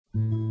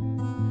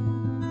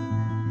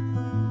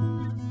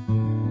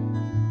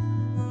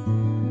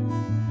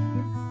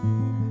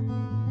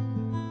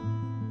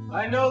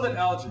I know that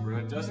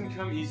algebra doesn't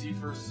come easy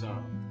for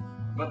some,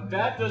 but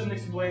that doesn't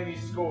explain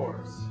these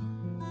scores.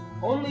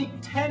 Only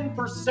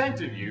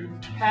 10% of you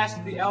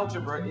passed the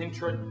algebra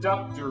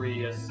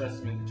introductory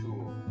assessment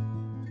tool.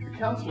 The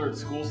counselor at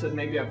school said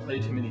maybe I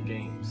played too many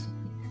games.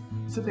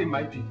 He said they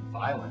might be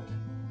violent.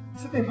 He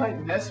said they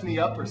might mess me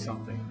up or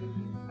something.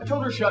 I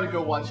told her she ought to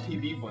go watch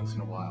TV once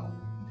in a while.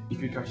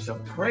 If you got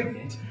yourself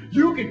pregnant,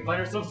 you can find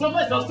yourself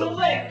someplace else to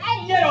live!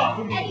 Eddie, Get off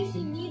of me! Eddie,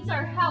 she needs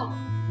our help.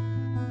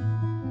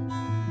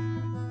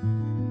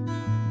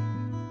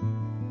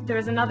 There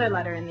was another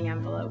letter in the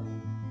envelope.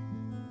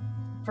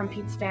 From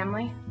Pete's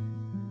family.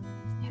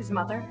 His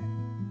mother.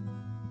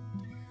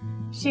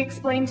 She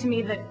explained to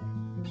me that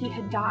Pete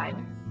had died.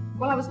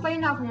 While I was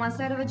playing out from one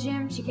side of the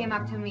gym, she came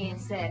up to me and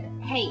said,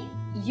 "Hey,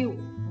 you,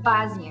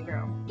 Bosnia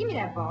girl, give me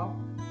that ball."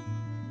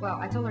 Well,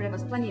 I told her there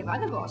was plenty of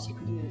other balls she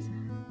could use.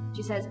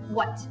 She says,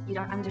 "What, you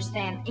don't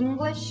understand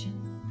English?"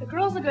 The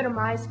girls that go to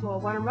my school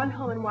want to run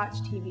home and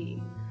watch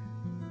TV.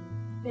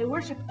 They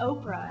worship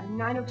Oprah and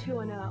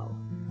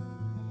 90210.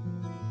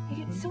 They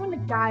get so into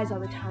guys all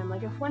the time,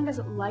 like if one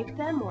doesn't like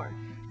them or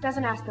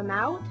doesn't ask them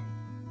out,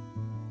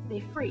 they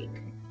freak.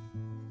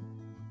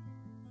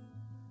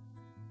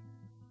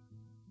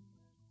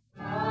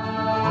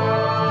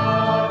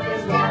 Oh,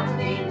 there's got to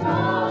be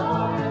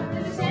more than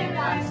a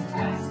standardized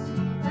test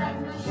that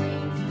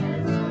machines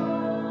can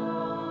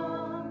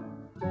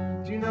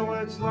score. Do you know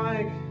what it's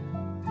like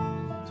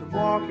to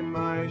walk in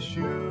my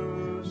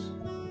shoes?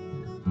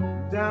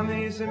 Down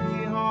these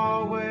empty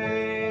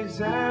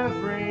hallways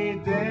every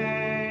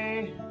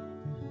day.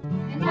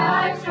 And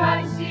I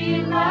try to see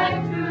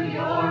life through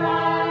your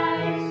eyes.